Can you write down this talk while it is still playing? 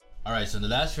All right, so in the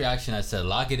last reaction, I said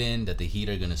lock it in that the Heat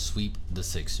are going to sweep the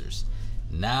Sixers.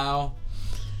 Now,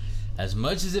 as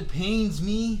much as it pains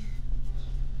me,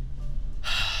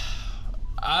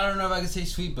 I don't know if I can say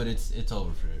sweep, but it's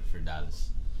over for Dallas.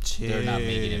 They're not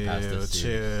making it past this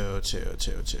series.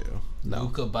 Chill. No.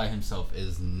 Luka by himself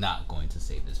is not going to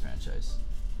save this franchise.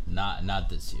 Not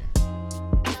this year.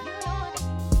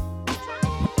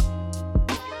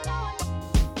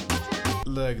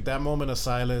 Look, that moment of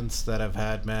silence that I've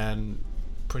had, man,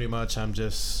 pretty much I'm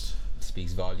just...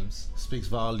 Speaks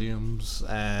volumes.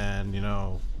 And,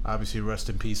 obviously rest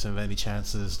in peace of any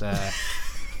chances that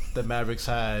the Mavericks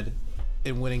had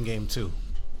in winning game 2.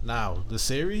 Now, the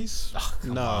series? Oh,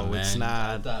 no, it's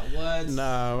not. What?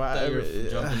 No, I thought you were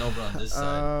jumping over on this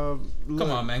side. Come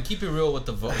on, man. Keep it real with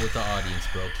the audience,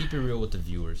 bro. Keep it real with the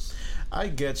viewers. I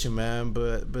get you, man,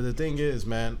 but the thing is,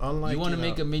 man, unlike you want to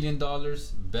make $1 million,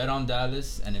 bet on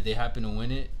Dallas, and if they happen to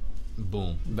win it,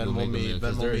 boom, bet on me.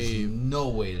 Because there's no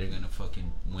way they're gonna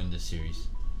fucking win this series.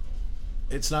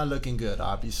 It's not looking good,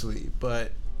 obviously,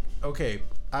 but okay,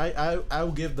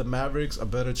 I'll give the Mavericks a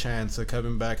better chance of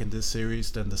coming back in this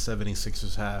series than the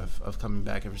 76ers have of coming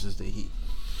back versus the Heat,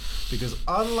 because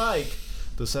unlike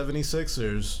the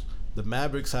 76ers, the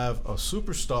Mavericks have a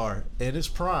superstar in his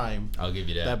prime. I'll give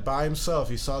you that. That by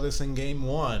himself, you saw this in game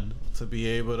 1, to be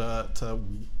able to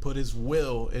put his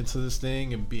will into this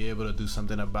thing and be able to do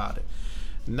something about it.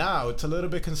 Now, it's a little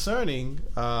bit concerning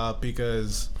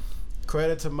because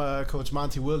credit to my coach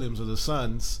Monty Williams of the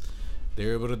Suns, they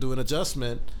were able to do an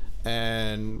adjustment.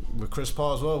 And with Chris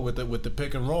Paul as well, with the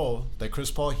pick and roll, that Chris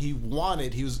Paul, he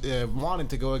was wanting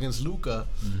to go against Luka,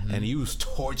 and he was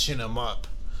torching him up.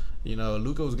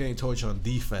 Luka was getting torched on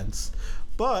defense,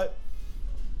 but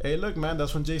hey, look, man,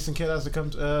 that's when Jason Kidd has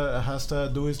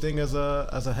to do his thing as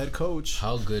a head coach.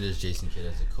 How good is Jason Kidd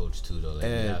as a coach too, though? We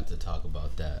have to talk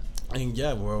about that. And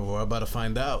yeah, we're about to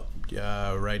find out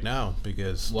right now,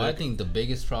 because I think the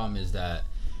biggest problem is that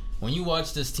when you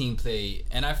watch this team play,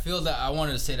 and I feel that I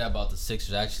wanted to say that about the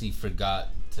Sixers. I actually forgot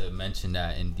to mention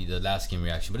that in the last game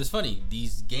reaction, but it's funny.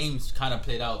 These games kind of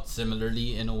played out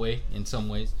similarly in a way, in some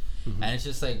ways. And it's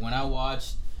just like when I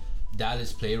watch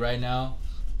Dallas play right now,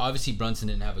 obviously Brunson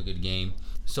didn't have a good game,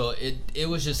 so it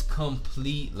was just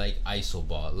complete like iso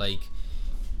ball. Like,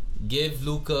 give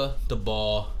Luka the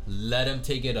ball, let him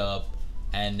take it up,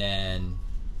 and then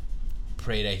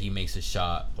pray that he makes a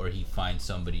shot or he finds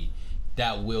somebody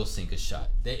that will sink a shot.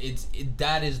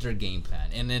 That is their game plan.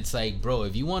 And it's like, bro,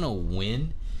 if you want to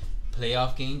win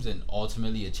playoff games and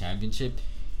ultimately a championship,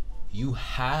 you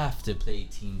have to play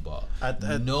team ball.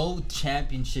 No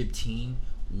championship team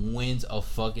wins a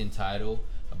fucking title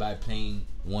by playing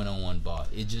one-on-one ball.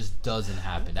 It just doesn't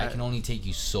happen. That can only take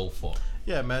you so far.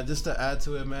 Yeah, man, just to add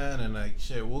to it, man, and like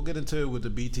shit, we'll get into it with the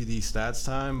BTD stats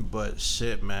time, but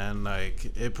shit, man, like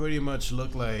it pretty much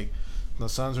looked like the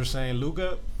Suns were saying,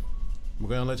 Luka, we're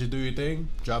gonna let you do your thing,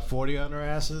 drop 40 on our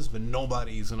asses, but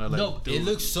nobody's gonna it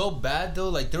looks so bad though.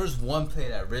 Like, there was one play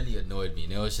that really annoyed me,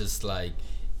 and it was just like,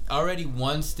 already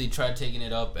once they tried taking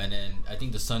it up, and then I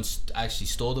think the Suns actually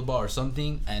stole the ball or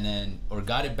something, or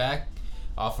got it back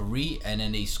off a re, and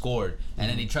then they scored, and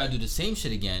then they tried to do the same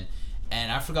shit again, and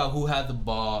I forgot who had the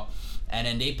ball, and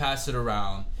then they passed it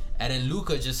around, and then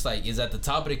Luka just like is at the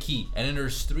top of the key, and then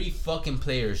there's 3 fucking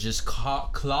players just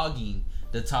clogging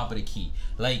the top of the key,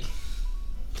 like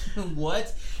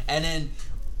what? And then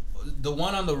the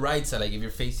one on the right side, like if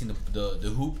you're facing the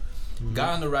hoop,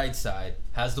 guy on the right side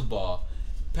has the ball,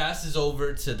 passes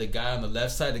over to the guy on the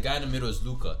left side. The guy in the middle is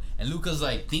Luka, and Luka's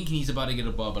like thinking he's about to get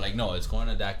a ball, but like, no, it's going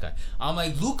to that guy. I'm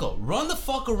like, Luka, run the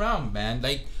fuck around, man.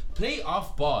 Like, play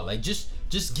off ball. Like, just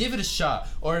give it a shot.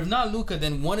 Or if not Luka,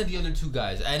 then one of the other 2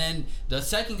 guys. And then the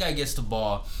second guy gets the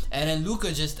ball, and then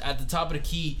Luka just at the top of the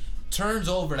key turns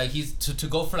over like he's to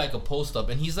go for like a post up,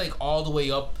 and he's like all the way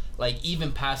up, like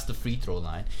even past the free throw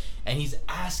line, and he's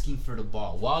asking for the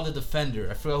ball while the defender,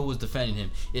 I forgot who was defending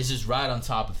him, is just right on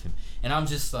top of him. And I'm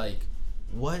just like,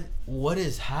 what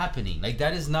is happening? Like,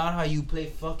 that is not how you play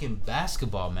fucking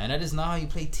basketball, man. That is not how you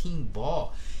play team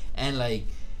ball. And like,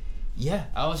 yeah,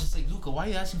 I was just like, Luka, why are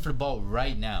you asking for the ball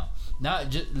right now? Now,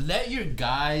 just let your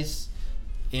guys,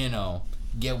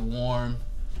 get warm,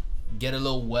 get a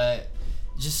little wet.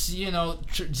 Just,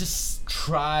 just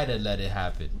try to let it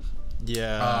happen.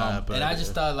 Yeah. And I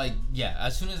just thought, like, yeah,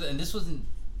 as soon as, and this wasn't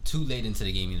too late into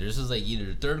the game either. This was like either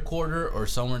the third quarter or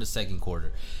somewhere in the second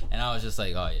quarter. And I was just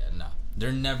like, oh yeah, nah.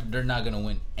 They're not going to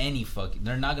win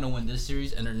they're not going to win this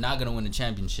series, and they're not going to win the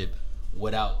championship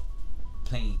without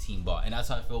playing team ball. And that's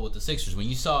how I feel with the Sixers. When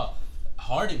you saw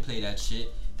Harden play that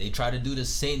shit, They try to do the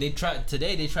same. They try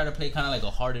to play kind of like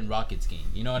a Harden Rockets game.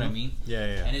 You know what I mean?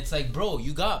 Yeah. And it's like, bro,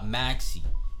 you got Maxey,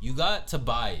 you got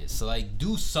Tobias. So like,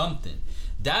 do something.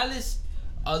 Dallas,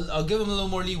 I'll give them a little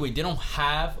more leeway. They don't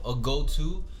have a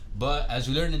go-to, but as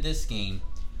we learned in this game,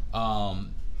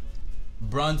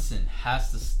 Brunson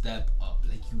has to step up.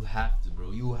 Like, you have to,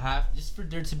 bro. You have, just for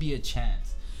there to be a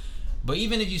chance. But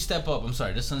even if you step up, I'm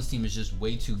sorry, the Suns team is just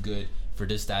way too good for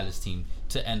this Dallas team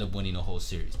to end up winning the whole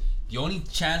series. The only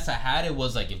chance I had it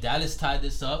was like, if Dallas tied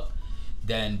this up,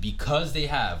 then because they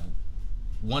have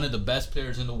one of the best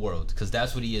players in the world, because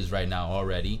that's what he is right now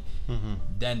already,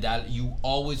 then that you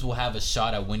always will have a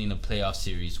shot at winning a playoff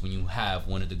series when you have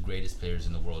one of the greatest players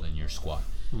in the world in your squad.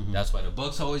 That's why the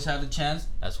Bucks always have a chance.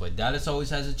 That's why Dallas always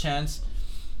has a chance.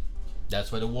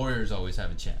 That's why the Warriors always have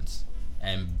a chance.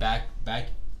 And back a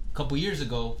couple years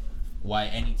ago, why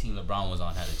any team LeBron was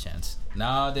on had a chance.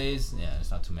 Nowadays, yeah, it's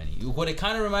not too many. What it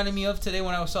kind of reminded me of today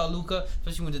when I saw Luka,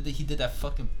 especially when he did that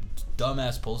fucking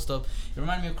dumbass post up, it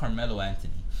reminded me of Carmelo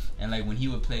Anthony. And like when he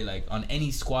would play like on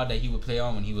any squad that he would play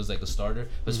on when he was like a starter,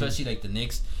 but especially like the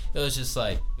Knicks, it was just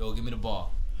like, yo, give me the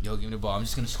ball. Yo, give me the ball. I'm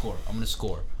just gonna score. I'm gonna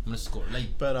score.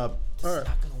 Like, But all right,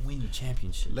 not gonna win your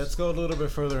championship. Let's go a little bit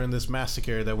further in this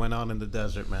massacre that went on in the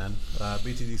desert, man.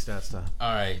 BTD stats time.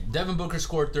 All right, Devin Booker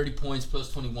scored 30 points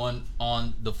plus 21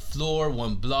 on the floor,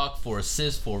 1 block, 4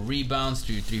 assists, 4 rebounds,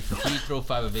 3 from free throw,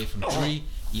 5 of 8 from 3,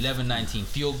 11-19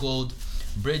 field goal.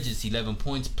 Bridges 11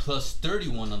 points plus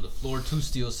 31 on the floor, 2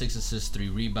 steals, 6 assists, 3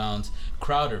 rebounds.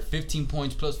 Crowder 15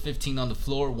 points plus 15 on the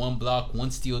floor, 1 block,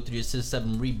 1 steal, 3 assists,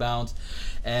 7 rebounds.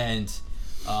 And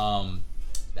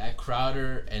that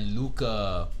Crowder and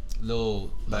Luka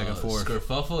little back and forth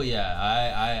skerfuffle, yeah,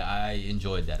 I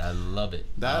enjoyed that. I love it.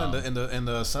 That and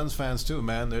the Suns fans too,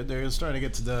 man. They're starting to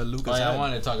get to the Luka's I head.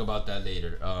 want to talk about that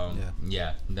later.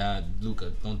 That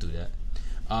Luka, don't do that.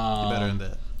 You're better than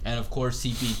that. And of course,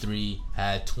 CP3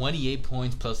 had 28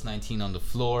 points plus 19 on the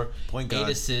floor, 8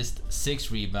 assists, 6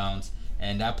 rebounds,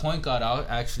 and that point guard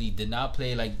actually did not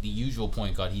play like the usual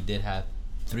point guard. He did have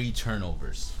 3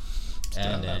 turnovers.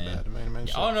 And not bad, man.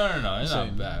 Oh no, it's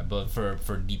not bad. But for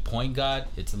the point guard,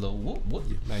 it's a little whoop.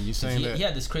 Man, you saying that he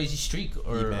had this crazy streak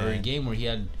or a game where he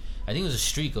had, I think it was a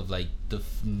streak of like the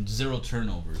 0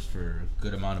 turnovers for a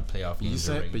good amount of playoff games.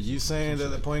 You saying that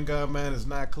the point guard, man, is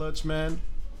not clutch, man?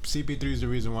 CP3 is the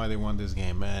reason why they won this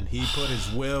game, man. He put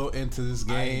his will into this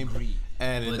game. I agree.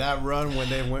 And in that run when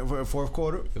they went for the fourth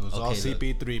quarter, it was all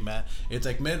CP3, man. It's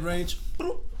like mid-range.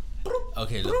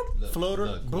 Okay, look,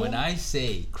 floater. Boom. When I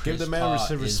say Chris Paul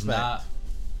is not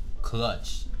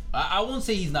clutch, I won't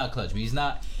say he's not clutch, but he's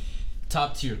not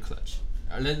top tier clutch.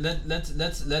 Let's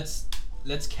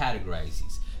categorize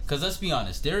these, because let's be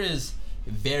honest, there is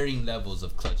varying levels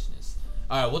of clutchness.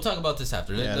 All right, we'll talk about this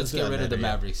after. Let's get rid of the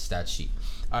Mavericks stat sheet.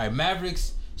 All right,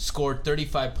 Mavericks scored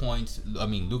 35 points. I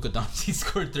mean, Luka Dončić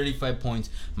scored 35 points,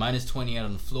 minus 28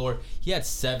 on the floor. He had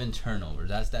 7 turnovers.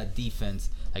 That's that defense,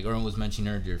 like Erwin was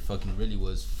mentioning earlier, really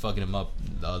was fucking him up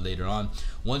later on.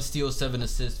 1 steal, 7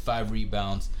 assists, 5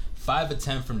 rebounds, 5 of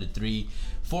 10 from the 3,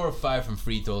 4 of 5 from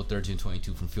free throw,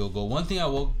 13-22 from field goal. One thing I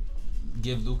will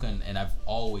give Luka, and I've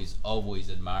always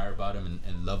admired about him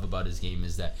and love about his game,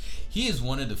 is that he is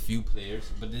one of the few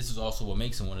players, but this is also what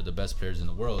makes him one of the best players in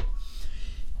the world,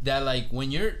 that like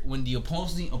when the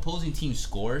opposing team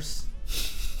scores,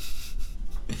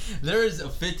 there is a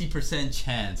 50%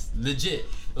 chance, legit,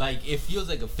 like it feels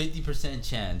like a 50%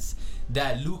 chance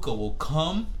that Luka will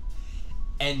come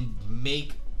and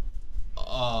make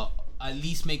at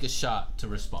least make a shot to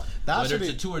respond. Whether it's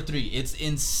a 2 or 3. It's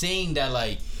insane that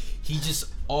like he just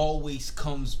always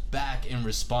comes back and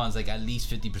responds like at least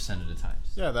 50% of the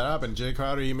times. Yeah, that happened. Jay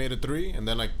Crowder, he made a 3, and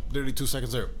then like literally 2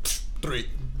 seconds there, 3.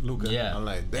 Luka. Yeah. I'm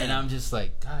like, damn. And I'm just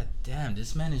like, God damn,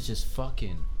 this man is just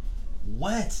fucking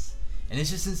what? And it's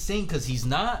just insane because he's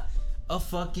not a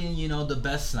fucking, the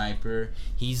best sniper.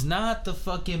 He's not the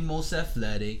fucking most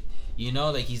athletic.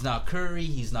 Like he's not Curry.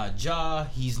 He's not Ja.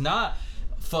 He's not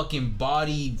fucking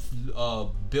body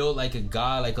built like a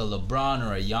guy like a LeBron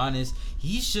or a Giannis.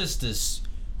 He's just this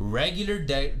regular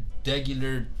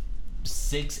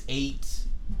 6'8"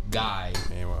 guy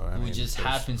who just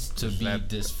happens to be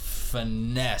this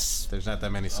finesse. There's not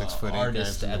that many 6'8"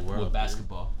 artists with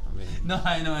basketball. I mean, no,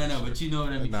 I know, but you know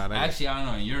what I mean. Actually, I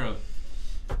don't know. In Europe,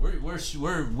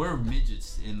 we're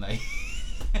midgets in like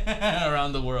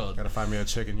around the world. Gotta find me a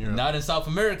chick in Europe. Not in South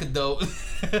America though.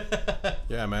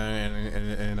 Yeah, man.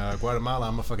 In Guatemala,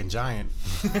 I'm a fucking giant.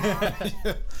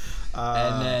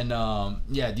 And then,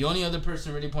 the only other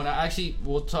person really point out. Actually,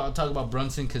 we'll talk about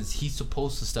Brunson because he's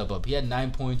supposed to step up. He had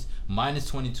 9 points, minus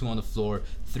 22 on the floor,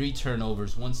 3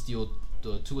 turnovers, 1 steal,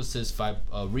 2 assists, 5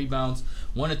 rebounds,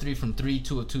 1 of 3 from 3,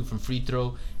 2 of 2 from free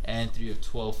throw, and 3 of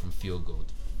 12 from field goal.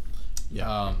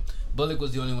 Yeah. Bullock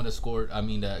was the only one that scored.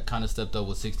 That kind of stepped up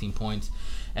with 16 points,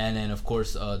 and then of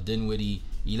course Dinwiddie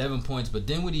 11 points. But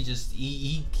Dinwiddie just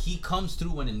he comes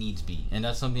through when it needs be, and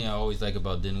that's something I always like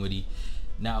about Dinwiddie.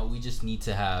 Now we just need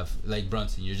to have, like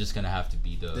Brunson, you're just gonna have to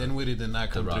be the. Dinwiddie did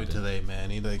not come through today, man.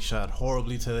 He shot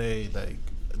horribly today.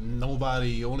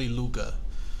 Nobody, only Luka,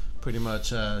 pretty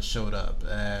much showed up,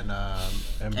 and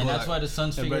Bullock, that's why the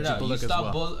Suns figured it out. You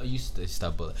stop Bullock, you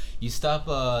stop Bullock. You stop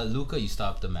Luka, you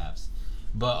stop the Mavs.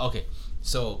 But okay,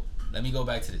 so let me go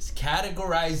back to this.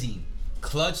 Categorizing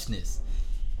clutchness.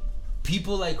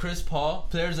 People like Chris Paul,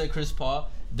 players like Chris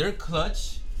Paul, they're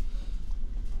clutch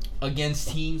against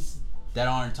teams that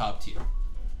aren't top tier.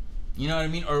 You know what I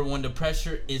mean? Or when the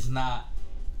pressure is not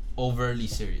overtly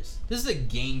serious. This is a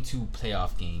game 2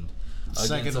 playoff game.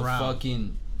 Second round.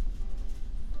 Fucking.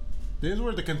 This is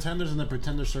where the contenders and the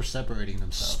pretenders start separating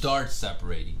themselves.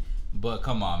 But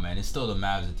come on, man. It's still the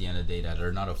Mavs at the end of the day that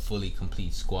are not a fully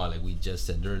complete squad. Like we just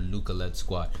said, they're a Luka-led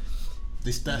squad.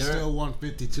 They still won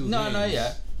 52 games. No,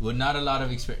 yeah. With not a lot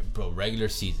of experience. Bro, regular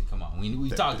season. Come on. We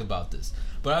talked about this.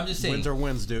 But I'm just saying. Wins are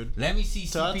wins, dude. Let me see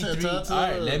CP3. All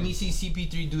right, let me see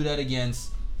CP3 do that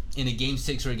in a game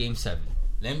 6 or a game 7.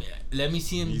 Let me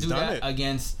see him do that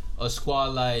against a squad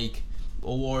like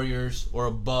a Warriors or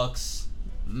a Bucks.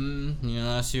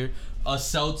 Last year. A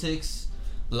Celtics.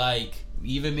 Like,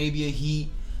 even maybe a Heat.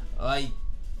 Like,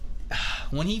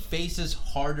 when he faces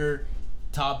harder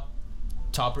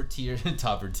topper tier,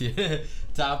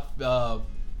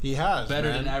 he has better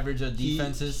man. Than average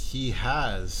defenses. He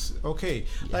has. Okay,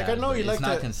 I know you like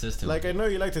to. Consistent. Like I know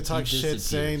you like to talk shit,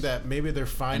 saying that maybe their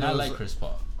finals. And I like Chris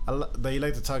Paul. That you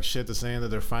like to talk shit to saying that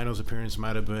their finals appearance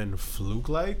might have been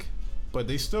fluke-like, but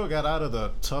they still got out of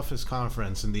the toughest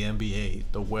conference in the NBA,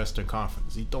 the Western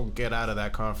Conference. You don't get out of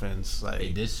that conference like.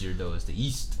 Hey, this year though is the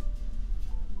East.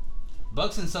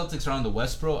 Bucks and Celtics are on the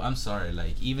West, bro. I'm sorry,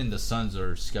 like even the Suns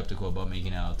are skeptical about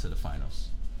making it out to the finals.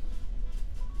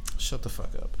 Shut the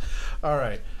fuck up. All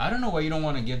right. I don't know why you don't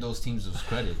want to give those teams those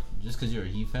credit just because you're a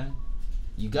Heat fan.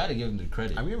 You got to give them the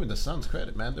credit. I'm giving the Suns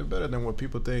credit, man. They're better than what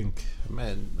people think.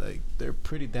 Man, like they're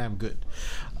pretty damn good.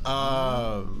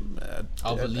 I'll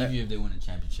believe you if they win a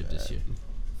championship this year.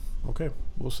 Okay,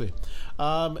 we'll see.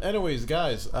 Anyways,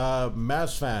 guys,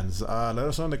 Mavs fans, let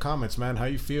us know in the comments, man, how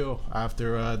you feel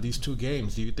after these 2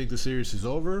 games. Do you think the series is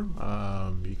over?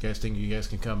 You guys think you guys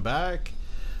can come back?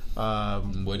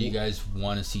 What do you guys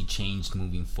want to see changed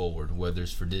moving forward, whether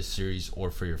it's for this series or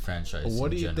for your franchise?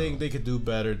 What do you think they could do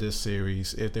better this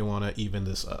series if they want to even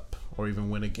this up, or even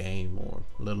win a game, or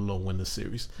let alone win the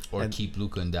series, or keep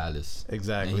Luka in Dallas?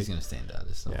 Exactly, and he's gonna stay in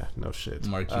Dallas. So. Yeah, no shit.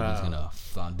 Mark Cuban's gonna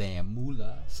damn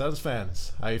moolah. Suns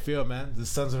fans, how you feel, man? The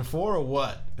Suns are 4 or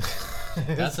what?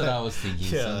 That's what I was thinking.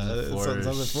 Yeah, Suns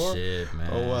are 4. Shit, man.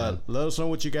 Oh, what? Let us know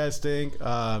what you guys think.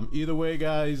 Either way,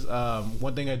 guys.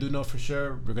 One thing I do know for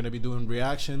sure, we're gonna be doing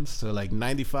reactions to like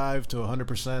 95 to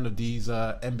 100% of these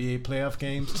NBA playoff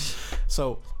games.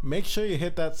 So make sure you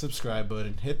hit that subscribe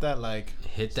button, hit that like,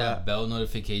 hit that bell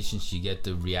notification so you get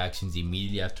the reactions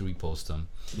immediately after we post them.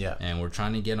 Yeah. And we're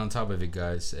trying to get on top of it,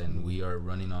 guys, and we are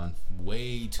running on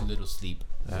way too little sleep.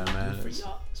 Yeah, man. It's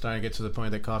starting to get to the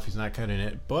point that coffee's not cutting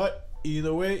it. But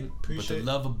either way, appreciate. But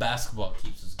the love of basketball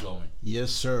keeps us going.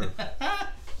 Yes, sir.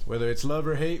 Whether it's love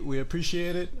or hate, we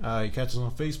appreciate it. You catch us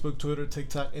on Facebook, Twitter,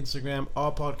 TikTok, Instagram,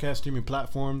 all podcast streaming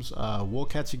platforms. We'll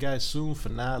catch you guys soon. For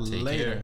now, Take later. Care.